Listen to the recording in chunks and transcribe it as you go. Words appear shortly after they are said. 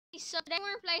So today we're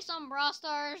gonna play some Brawl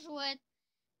Stars with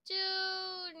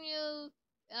two new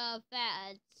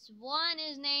fads. One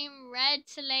is named Red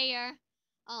Slayer.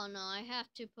 Oh no, I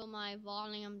have to put my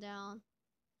volume down.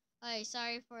 Hey,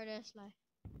 sorry for this. Like,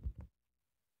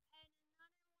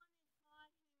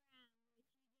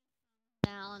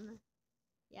 down.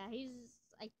 Yeah, he's.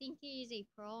 I think he's a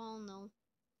pro. I don't know.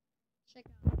 Check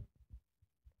out.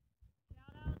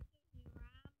 Shout out to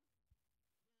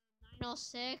hiram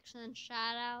 906 and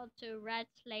shout out to Red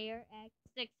Slayer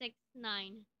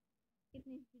X669. Keep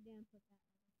me too damn put that.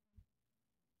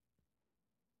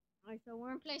 Alright, so we're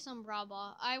gonna play some Brawl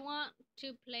Ball. I want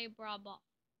to play Brawl Ball.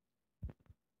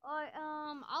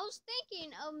 I was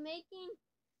thinking of making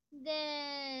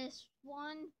this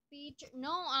one feature. No,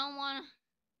 I don't want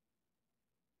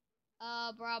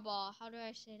Brawl Ball. How do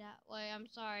I say that? Wait, I'm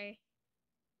sorry.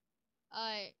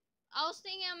 I was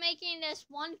thinking of making this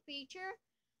one feature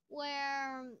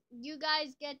where you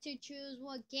guys get to choose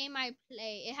what game I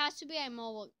play. It has to be a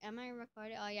mobile. Am I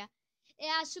recording? Oh yeah. It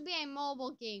has to be a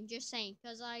mobile game. Just saying,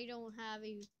 cause I don't have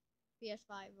a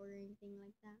PS5 or anything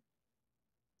like that.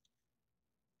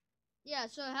 Yeah,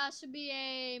 so it has to be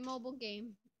a mobile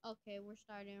game. Okay, we're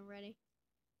starting already.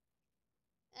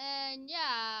 And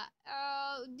yeah,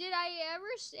 did I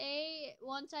ever say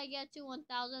once I get to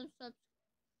 1,000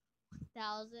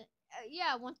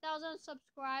 yeah, 1,000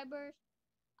 subscribers,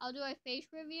 I'll do a face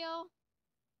reveal.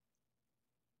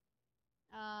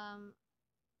 Um,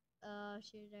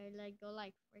 should I like go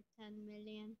like for 10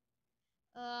 million?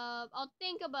 I'll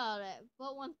think about it.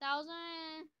 But 1,000,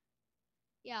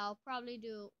 yeah, I'll probably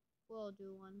do. We'll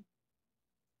do one.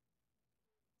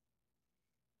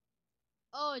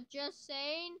 Oh, just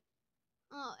saying.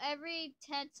 Oh, every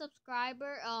 10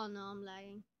 subscriber. Oh no, I'm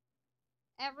lagging.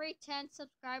 Every 10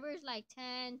 subscribers, like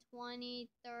 10, 20,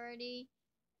 30,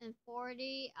 and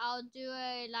 40, I'll do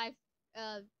a live,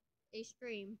 a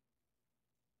stream.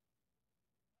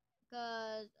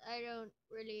 Because I don't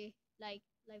really like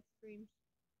live streams.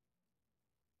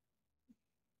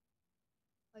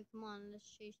 Like, come on, let's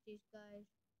chase these guys.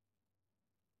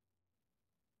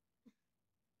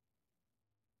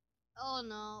 Oh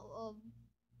no. Oh.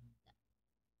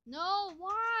 No,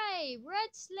 why?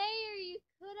 Red Slayer, you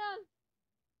could have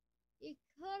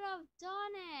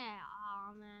done it.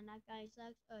 Oh man, that guy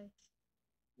sucks. Oh,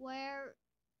 where?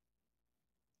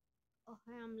 Oh,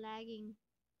 I'm lagging.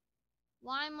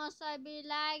 Why must I be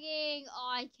lagging?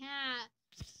 Oh, I can't.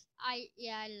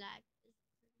 Yeah, I lag.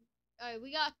 Alright,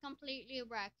 we got completely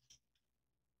wrecked.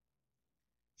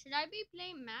 Should I be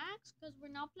playing Max? Because we're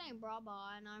not playing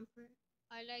Braba, and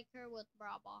I like her with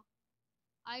Braba.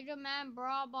 I demand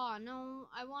Braba. No,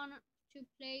 I want to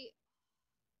play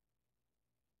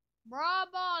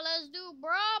Braba. Let's do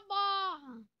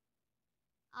Braba.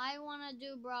 I want to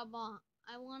do Braba.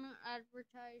 I want to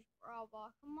advertise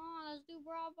Braba. Come on, let's do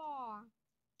Braba.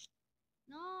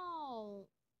 No.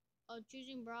 Oh,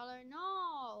 choosing brawler?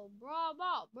 No!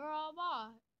 Brava!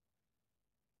 Brava!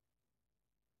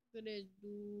 Look at this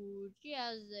dude. She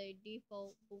has a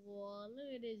default boy.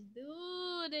 Look at this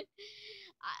dude.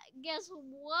 Guess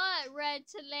what, Red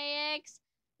slayx?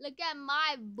 Look at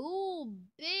my boo.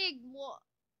 Big one.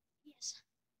 Yes.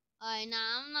 Alright,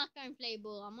 nah, I'm not gonna play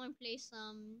bull. I'm gonna play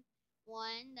some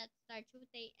one that starts with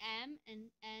a M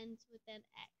and ends with an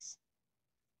X.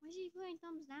 Why is he putting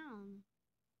thumbs down?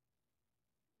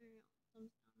 Thumbs down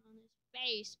on his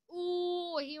face.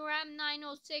 Ooh, hiram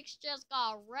 906 just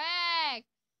got wrecked.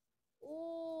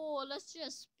 Ooh, let's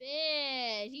just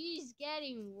spin. He's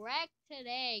getting wrecked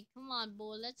today. Come on,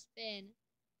 bull, let's spin.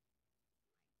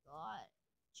 God,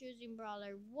 choosing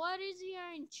brawler. What is he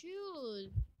going to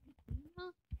choose?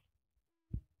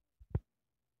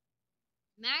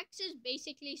 Max is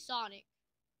basically Sonic.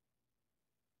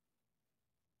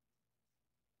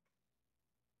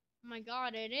 Oh my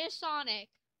god, it is Sonic.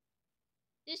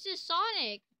 This is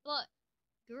Sonic, but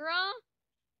girl,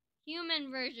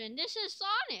 human version. This is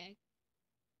Sonic,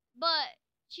 but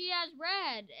she has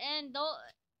red, and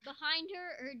behind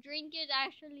her, her drink is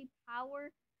actually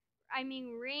power. I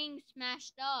mean, ring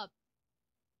smashed up.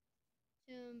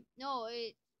 No,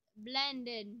 it's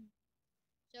blended,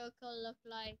 so it could look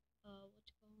like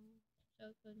what's going on? So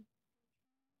it could.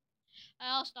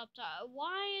 I'll stop talking.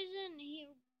 Why isn't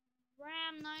he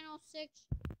Ram 906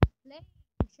 playing?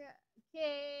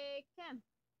 Kick him.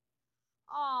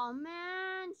 Oh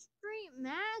man, Street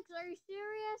Max, are you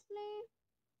seriously?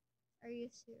 Are you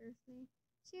seriously?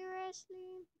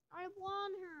 Seriously? I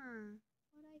want her.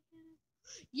 But I can't.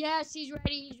 Yes, he's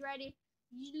ready, he's ready.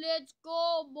 Let's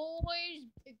go, boys.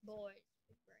 Big boys.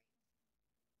 Big brain.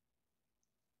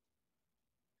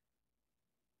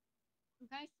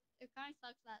 Okay, it kind of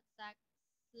sucks that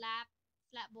Slap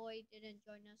boy didn't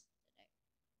join us today.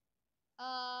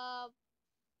 Uh,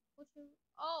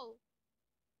 oh,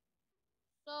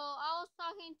 so I was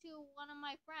talking to one of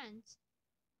my friends.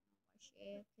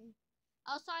 Okay.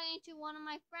 I was talking to one of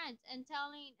my friends and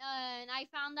and I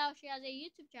found out she has a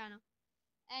YouTube channel,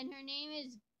 and her name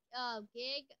is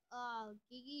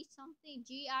Gigi something,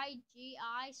 Gigi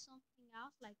something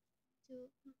else like two.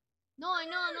 No,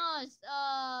 it's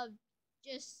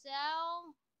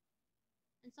Gisselle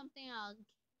and something else.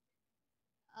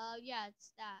 Yeah,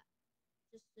 it's that.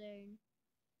 Just saying.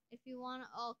 If you wanna,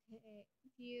 okay.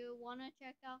 If you wanna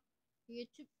check out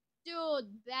YouTube,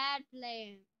 dude, bad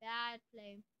play.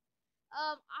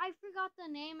 I forgot the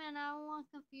name and I don't want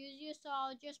to confuse you, so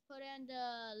I'll just put in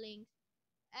the links.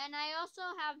 And I also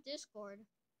have Discord.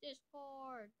 Blah,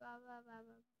 blah, blah,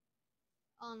 blah.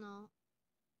 Oh no.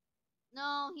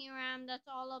 No, Hiram, that's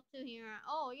all up to Hiram.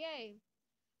 Oh, yay.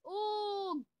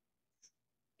 Ooh,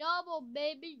 double,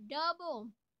 baby,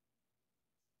 double.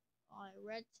 Alright,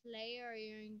 Red Slayer,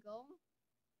 here you go.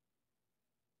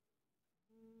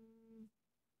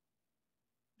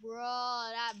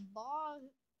 Bro, that ball,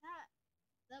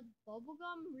 that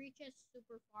bubblegum reaches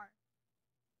super far.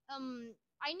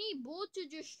 I need Boo to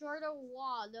destroy the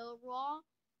wall,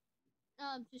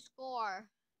 to score.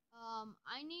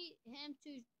 I need him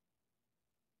to.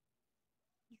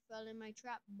 He fell in my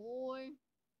trap, boy.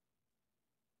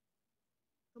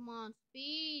 Come on,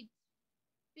 speed.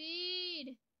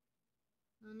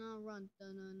 No, run,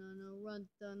 no, run,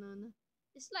 no.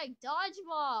 It's like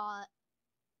dodgeball,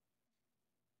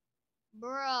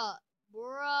 bruh,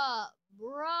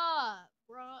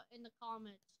 bruh, in the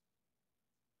comments.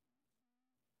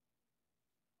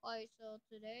 Alright, so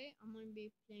today I'm gonna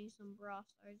be playing some Brawl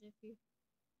Stars. If you,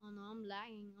 oh no, I'm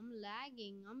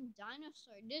lagging, I'm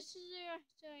dinosaur. This is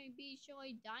gonna be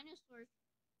showing dinosaurs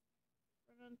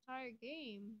for the entire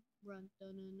game. Run,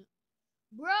 no.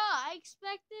 Bruh, I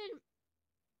expected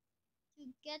to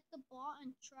get the ball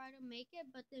and try to make it,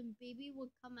 but then baby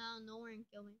would come out of nowhere and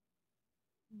kill me.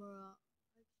 Bruh,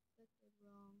 I expected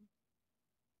wrong.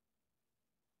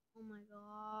 Oh my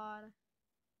god.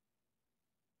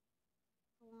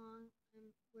 Come on,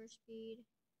 we're speed.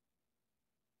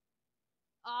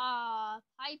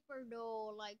 Piper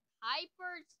though, like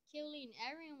Piper's killing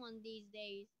everyone these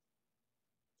days.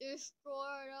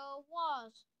 Destroy the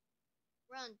walls.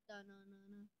 Run, no.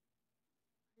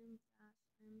 I'm fast,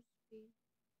 I'm speed.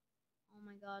 Oh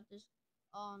my god, this.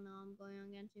 Oh no, I'm going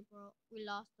against it, bro. We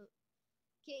lost it.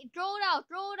 Okay, throw it out.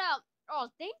 Oh,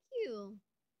 thank you.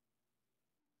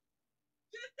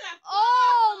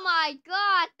 Oh my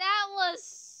god, that was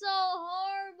so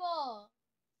horrible.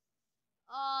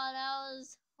 Oh, that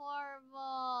was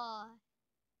horrible.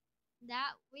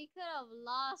 That we could have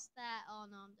lost that. Oh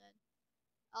no, I'm dead.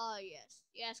 Oh yes.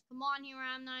 Come on, here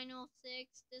I'm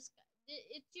 906. This guy,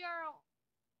 it's your.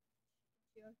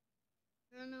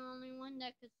 You're the only one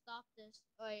that could stop this.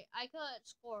 Wait, I could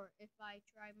score if I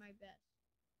tried my best.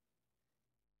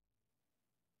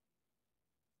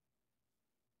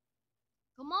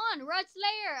 Come on, Red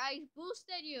Slayer! I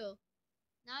boosted you.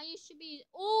 Now you should be.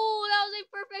 Oh, that was a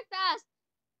perfect pass.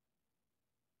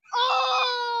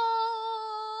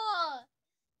 Oh,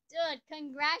 dude!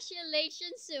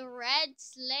 Congratulations to Red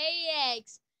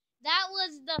slayx. That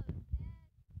was the.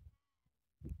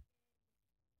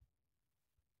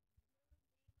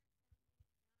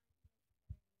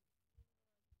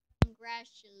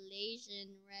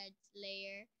 Congratulations, Red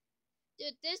Slayer.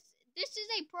 Dude, this is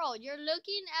a pro. You're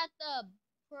looking at the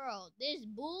pro. This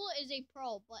bull is a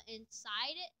pro, but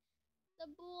inside it, the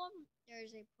bull,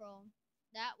 there's a pro.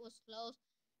 That was close.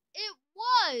 It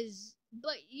was,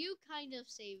 but you kind of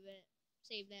saved it.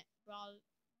 Bro.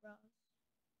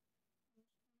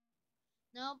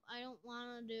 Nope, I don't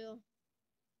want to do.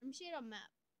 Let me see the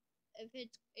map. If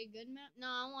it's a good map, no,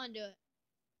 I want to do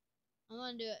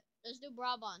it. Let's do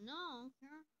Brabant. No,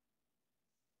 okay.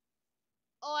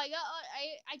 Oh, I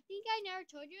think I never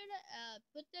told you to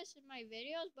put this in my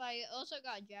videos, but I also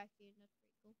got Jackie, and that's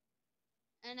pretty cool.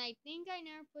 And I think I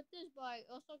never put this, but I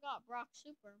also got Brock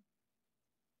Super.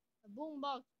 The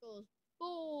boombox goes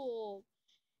boom.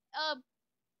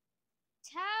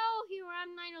 Tell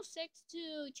Hiram 906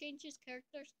 to change his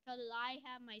characters because I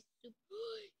have my super.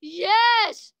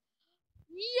 Yes!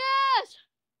 Yes!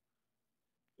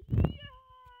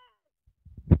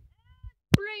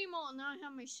 Primo! Now I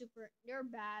have my super. You're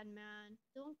bad, man.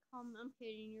 Don't come. I'm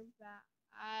kidding. You're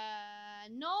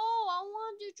bad. No, I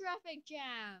want to do traffic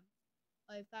jam.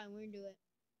 Alright, fine. We're gonna do it.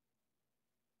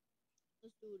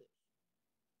 Let's do this.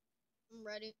 I'm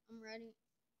ready.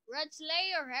 Red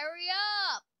Slayer, hurry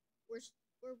up! We're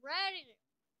ready.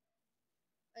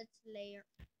 Let's layer.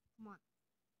 Come on.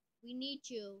 We need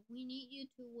you. We need you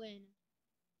to win.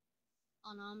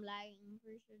 Oh no, I'm lagging. I'm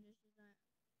pretty sure this is not.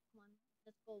 Come on.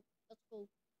 Let's go. Let's go.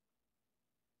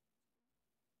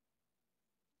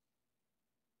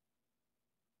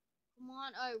 Come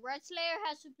on. Alright, Red Slayer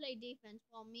has to play defense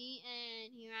while me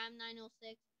and hiram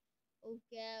 906.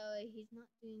 Okay, he's not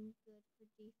doing good for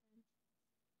defense.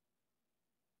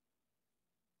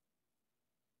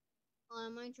 I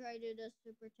might try to do the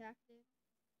super tactic.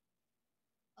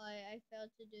 I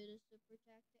failed to do the super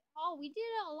tactic. Oh, we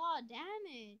did a lot of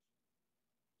damage.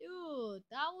 Dude,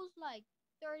 that was like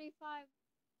 35.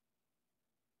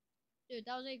 Dude,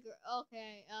 that was a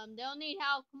okay. They'll need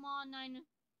help. Come on, 9.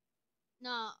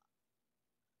 No.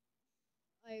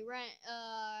 Wait, Ren.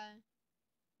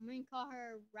 I'm gonna call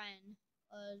her Ren.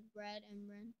 Red and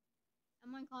Ren.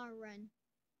 I'm gonna call her Ren.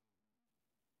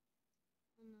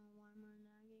 Oh no, why am I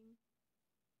lagging?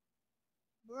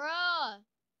 Bruh!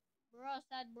 Bruh,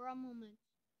 sad bruh moment.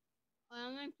 Oh,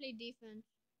 I'm gonna play defense.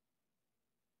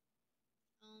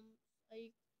 I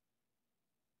play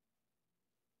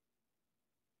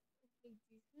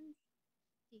defense.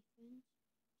 Defense.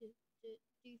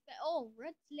 Defense. Oh,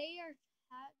 Red Slayer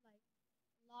had like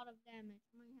a lot of damage.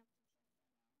 I might have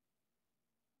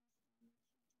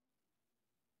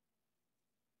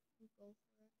to go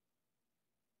for it.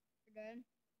 You're dead.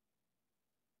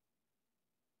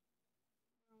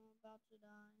 I'm about to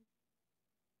die.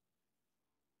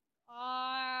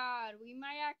 God, we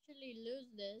might actually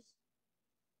lose this.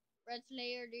 Red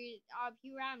Slayer,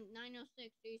 he ran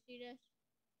 906. Do you see this?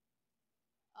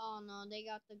 Oh no, they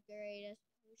got the greatest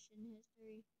push in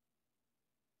history.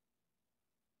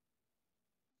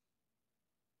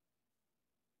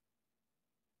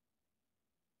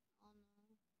 Oh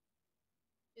no.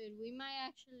 Dude, we might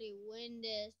actually win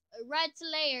this. Red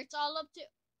Slayer, it's all up to.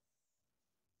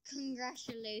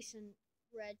 Congratulations,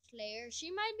 Red Slayer. She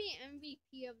might be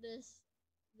MVP of this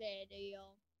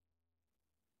video.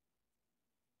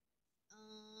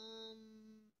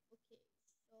 Okay,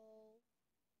 so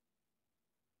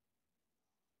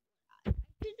I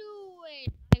should do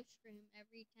a live stream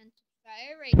every 10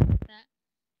 subscribers. That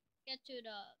get to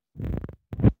the.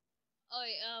 Oh,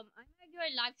 wait, I might do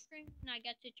a live stream when I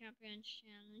get to Champions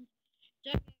Challenge.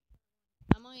 So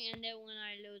I'm gonna end it when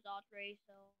I lose all three,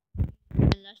 so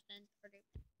in less than 30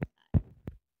 minutes.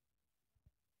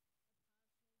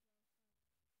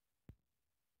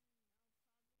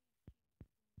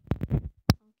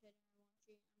 I'm kidding, I won't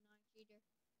cheat. I'm not a cheater.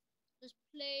 Let's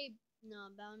play. No,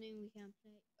 bounding we can't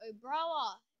play. Oh,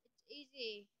 Brawl. It's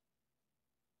easy.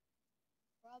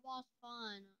 Brawl's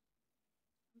fun.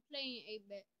 I'm playing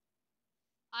 8-bit.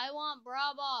 I want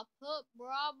Brawl. Put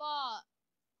Brawl.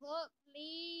 Put,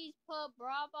 please, put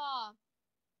Brawl.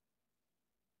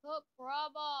 Put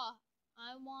Brawl.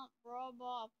 I want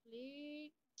Brawl,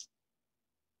 please.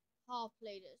 I'll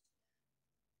play this.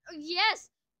 Oh, yes!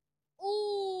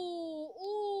 Ooh!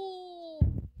 Ooh!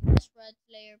 Yes, Red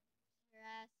Slayer.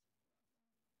 Yes.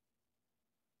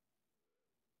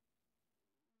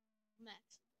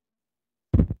 Max.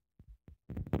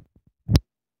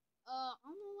 I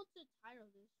don't know what the title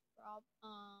of this.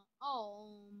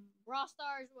 Brawl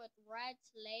Stars with Red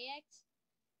Slayx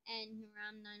and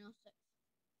hiram 906.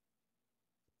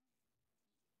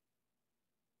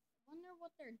 I wonder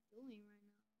what they're doing right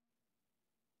now.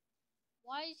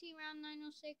 Why is hiram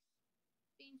 906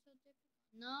 being so difficult?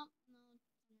 No, no,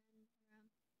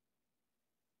 hiram.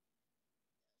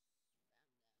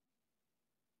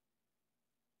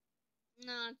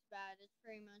 No, it's bad. It's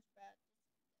pretty much bad.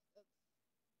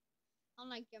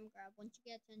 Unlike Gem Grab, once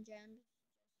you get 10 gems,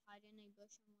 just hide in a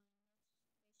bush and win.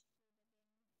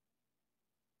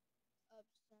 Up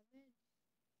 7.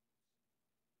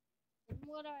 When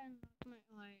would I unlock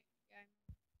my. Alright, yeah.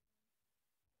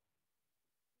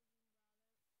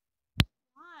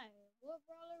 Why? What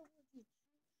brawler would you choose?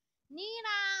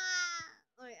 Nita!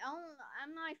 Wait,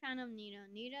 I'm not a fan of Nita.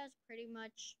 Nita's pretty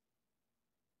much.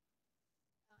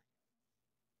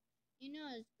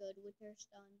 Nita is good with her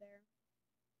stun bear.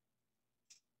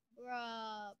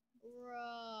 Bruh.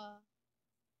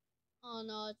 Oh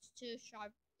no, it's two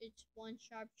sharp. It's one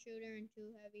sharpshooter and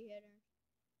two heavy hitters.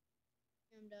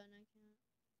 I'm done. I can't.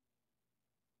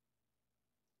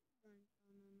 Run.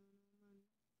 Run.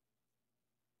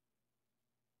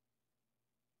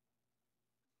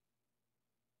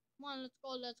 Come on, let's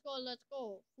go. Let's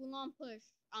go. Full on push.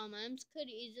 Ems could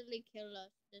easily kill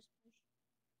us this push.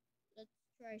 Let's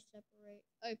try separate.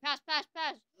 Oh, pass.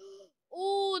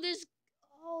 Oh, this.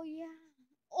 Oh yeah.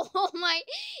 Oh my!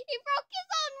 He broke his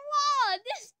own wall.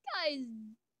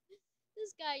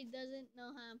 This guy doesn't know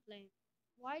how to play.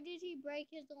 Why did he break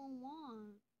his own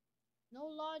wall? No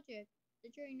logic.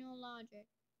 Literally no logic.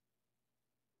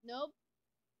 Nope.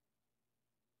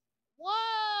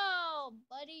 Whoa!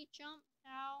 Buddy jumped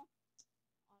out.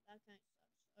 Oh, that kind of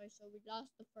sucks. Alright, so we lost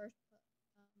the first.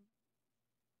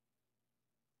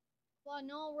 Well,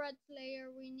 no, Red Slayer.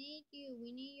 We need you.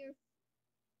 We need your.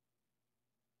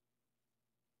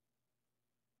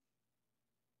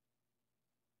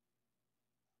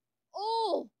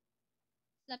 Oh!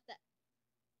 Slept that.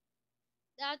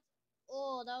 That's.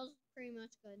 Oh, that was pretty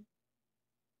much good.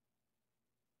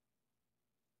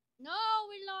 No,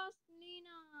 we lost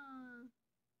Lena.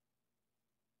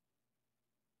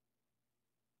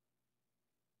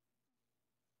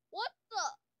 What the?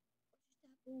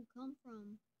 Where did that boo come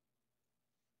from?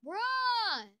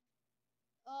 Bruh!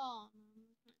 Oh, no.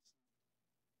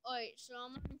 Alright, so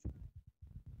I'm gonna try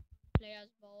to play as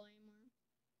ball anymore.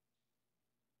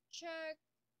 Check.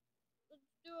 Let's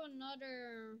do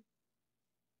another.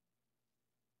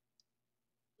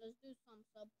 Let's do some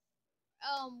sub.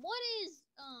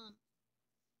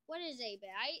 What is a bit?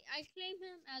 I claim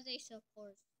him as a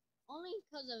support only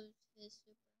because of his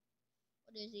super.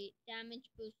 What is he? Damage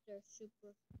booster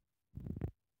super.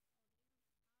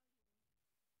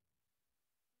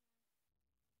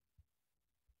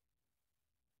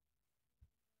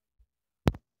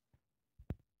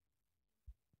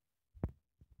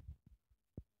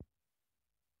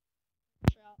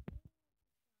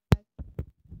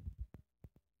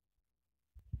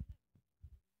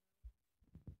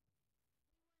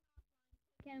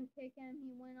 Kick him.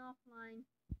 He went offline.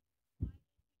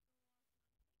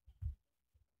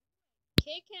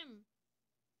 Kick him.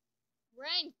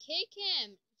 Ren, kick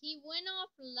him. He went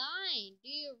offline. Do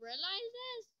you realize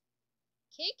this?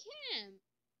 Kick him.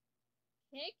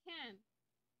 Kick him.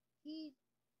 He's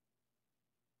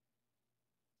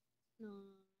no.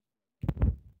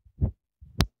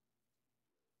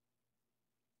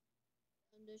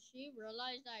 And does she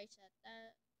realize I said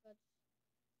that? But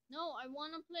no, I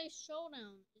want to play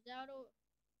Showdown. Is that a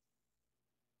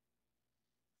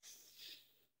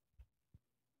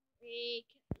freak?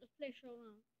 Let's play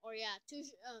Showdown. Or yeah, two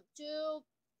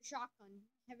shotgun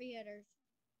heavy hitters.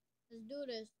 Let's do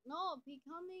this. No,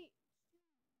 becoming.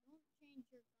 Don't change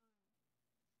your gun.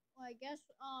 Well, I guess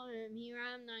hiram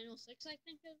 906 I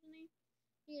think is the name.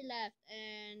 He left,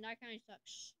 and that kind of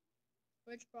sucks.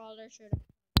 Which brawler should?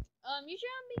 You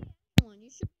shouldn't be anyone.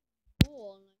 You should be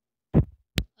cool.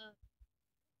 Like,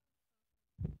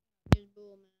 just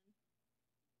bull, man.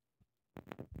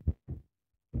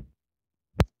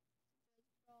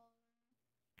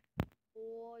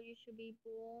 Bull, you should be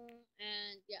bull,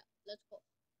 and yeah, let's go.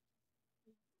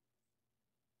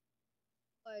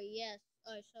 Yes.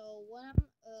 So what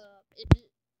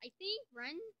I think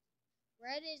Red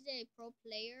is a pro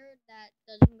player that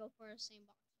doesn't go for the same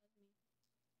box as me.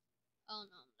 Oh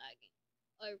no, I'm lagging.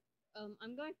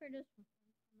 I'm going for this one.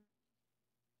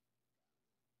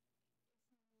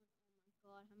 Oh my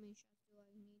god, how many shots do I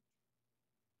need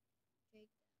to take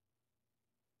that?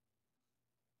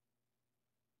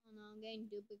 Oh no, I'm getting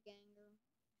doppelganger.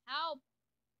 Help!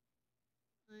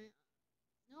 I,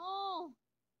 no!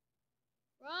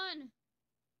 Run!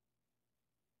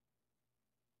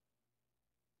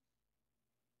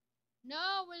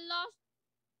 No, we lost.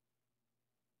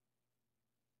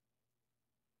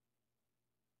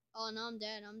 Oh no, I'm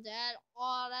dead. I'm dead.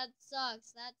 Oh, that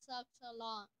sucks. That sucks a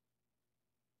lot.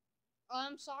 Oh,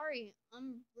 I'm sorry.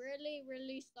 I'm really,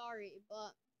 really sorry,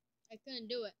 but I couldn't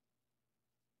do it.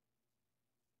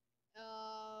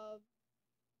 Uh,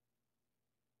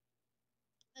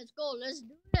 let's go. Let's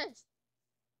do this.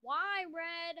 Why,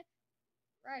 Red?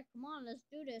 Red, come on. Let's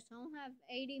do this. I don't have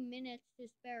 80 minutes to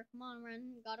spare. Come on, Red.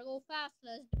 Gotta go fast.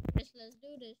 Let's do this. Let's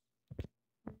do this.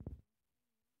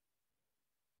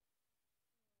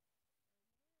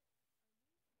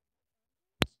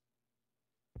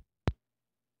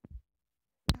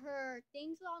 Her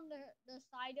things on the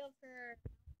side of her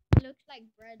looks like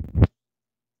bread.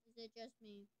 Is it just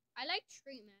me? I like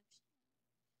Street Max.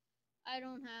 I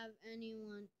don't have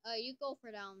anyone. You go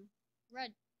for down.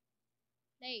 Red.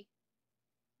 Play.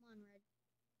 Come on, Red.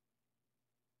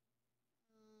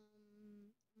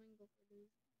 I'm gonna go for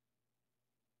this.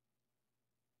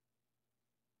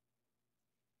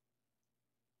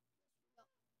 Got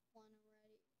one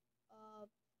already. Uh,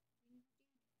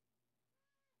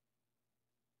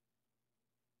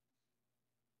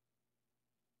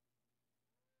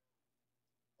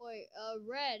 wait.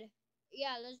 Red.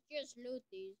 Yeah, let's just loot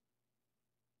these.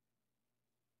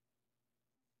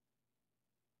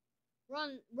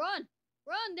 Run, run,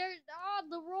 run! There's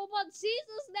the robot sees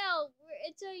us now.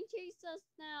 It's gonna chase us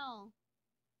now.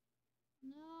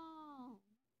 No.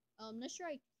 Let's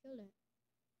try to kill it.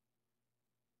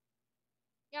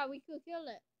 Yeah, we could kill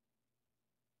it.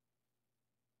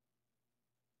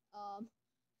 Um,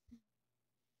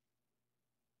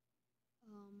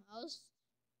 else,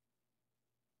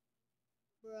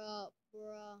 bruh.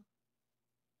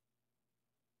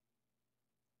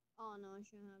 Oh no, I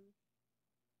shouldn't have.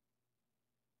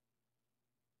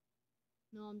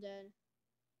 No, I'm dead.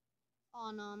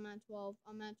 Oh no, I'm at 12.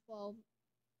 I'm at 12.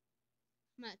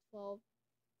 I'm at 12.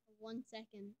 1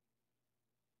 second.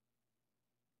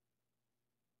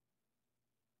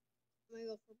 I'm gonna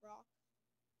go for Brock.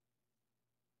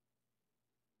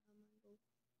 I'm gonna go.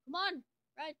 Come on,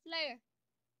 right Slayer.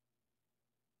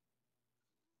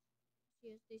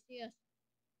 See us. They see us.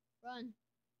 Run.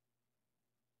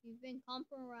 You've been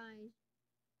compromised.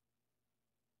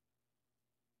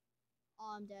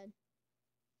 Oh, I'm dead.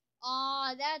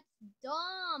 Oh, that's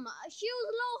dumb. She was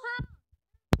low health.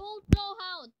 Both low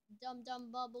health. Dumb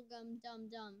bubblegum. Dumb.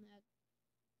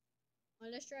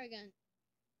 Well, let's try again.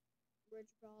 Rich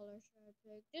brawler should I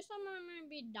pick? This time I'm gonna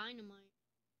be dynamite.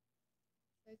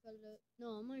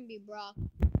 No, I'm gonna be Brock.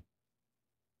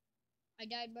 I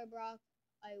died by Brock.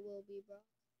 I will be Brock.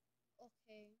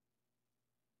 Okay.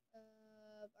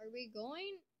 Are we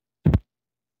going?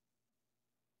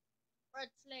 Red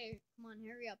Slayer, come on,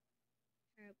 hurry up.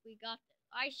 Hurry up, we got this.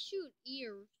 I shoot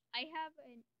ears. I have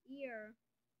an ear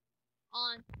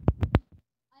on.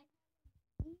 I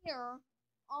have an ear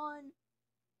on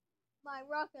my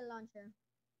rocket launcher.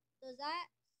 Does that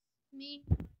mean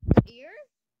ear?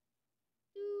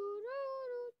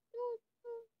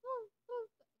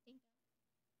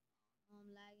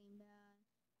 I'm lagging bad.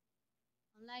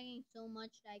 I'm lagging so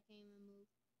much that I can't even move.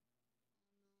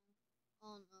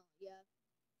 Oh no, yeah.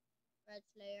 Red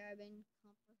Slayer, I've been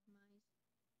compromised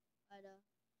by the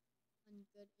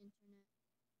ungood internet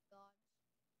gods.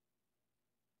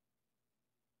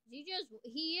 He's just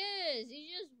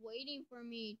waiting for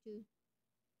me to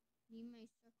leave my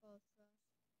circle of trust.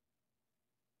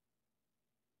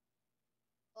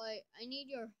 Wait, I need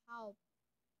your help.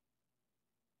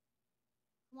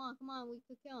 Come on, we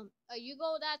could kill him. You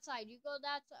go that side,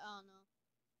 Oh no,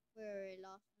 we already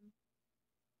lost him.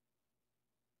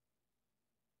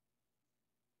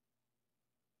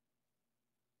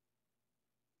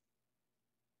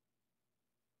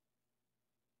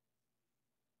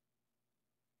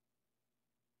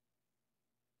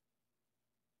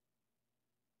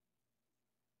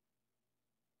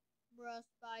 Bruh,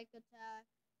 spike attack.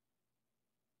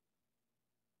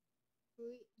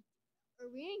 Are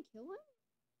we gonna kill him?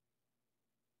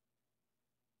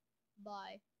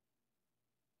 Bye.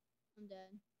 I'm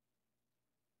dead.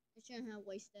 I shouldn't have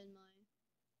wasted mine.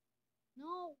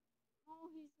 No,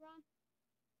 he's run.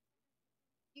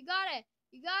 You got it,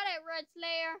 Red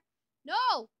Slayer.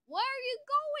 No, where are you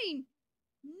going?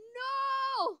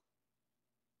 No!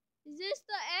 Is this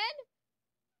the end?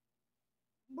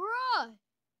 Bruh!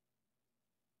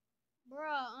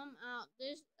 I'm out.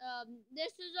 This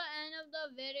is the end of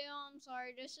the video. I'm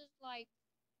sorry. This is the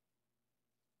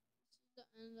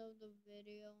end of the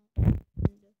video. I'm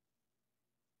sorry, guys.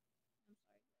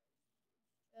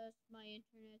 Just my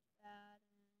internet's bad.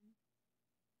 And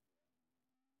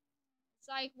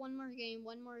it's like one more game.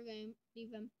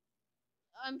 Leave him.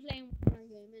 I'm playing one more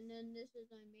game, and then this is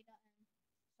gonna be the end.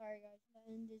 Sorry, guys. The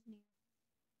end is near.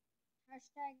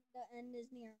 Hashtag the end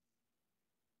is near.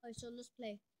 Alright, so let's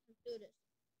play. Let's do this.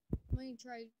 I'm gonna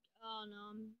try. Oh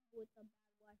no, I'm with the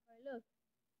bad Wi-Fi. Look,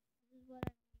 this is what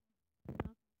I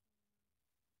need.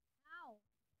 How?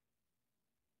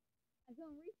 I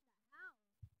can't reach that. How?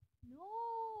 No!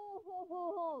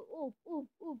 Oof, oof,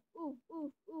 oof, oof,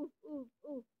 oof, oof, oof,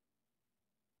 oof.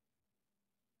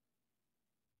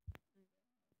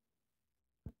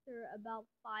 After about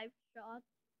 5 shots,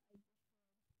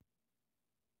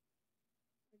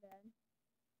 we're dead.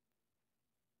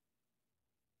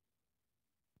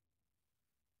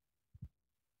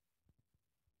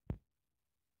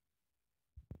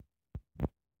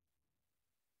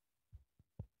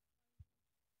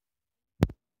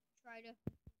 Try to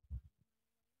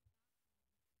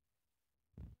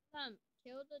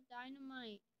kill the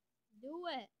dynamite. Do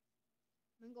it.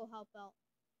 I'm gonna go help out.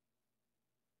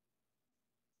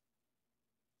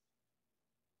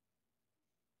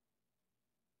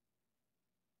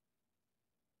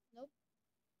 Nope.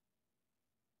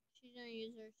 She's gonna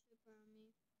use her super on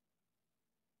me.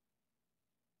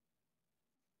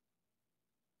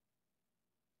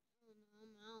 Oh no,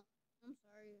 I'm out. I'm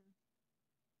sorry.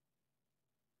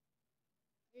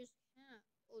 I just can't.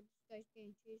 Oh, this guy's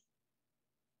getting chased.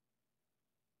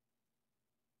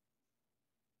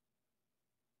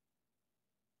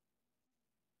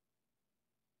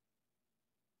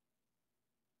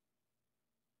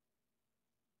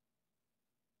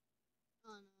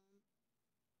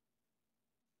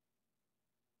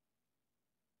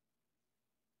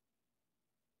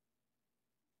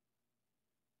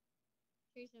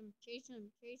 Chase him. Chase him.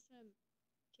 Chase him.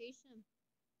 Chase him.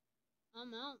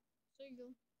 I'm out. See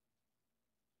you.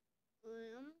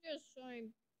 I'm just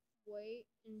going to wait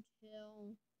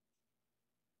until.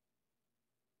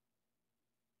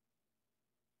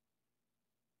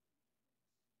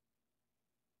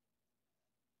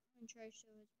 I'm gonna try to show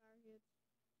his power hits.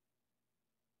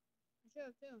 I should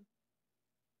have too.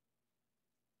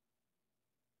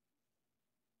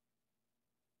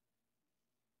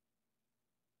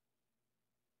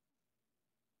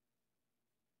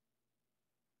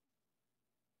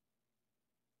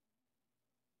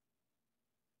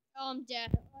 Oh, I'm dead.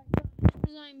 This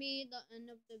is gonna be the end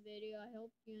of the video. I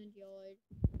hope you enjoyed.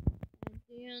 And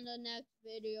see you in the next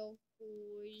video,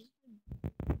 boys.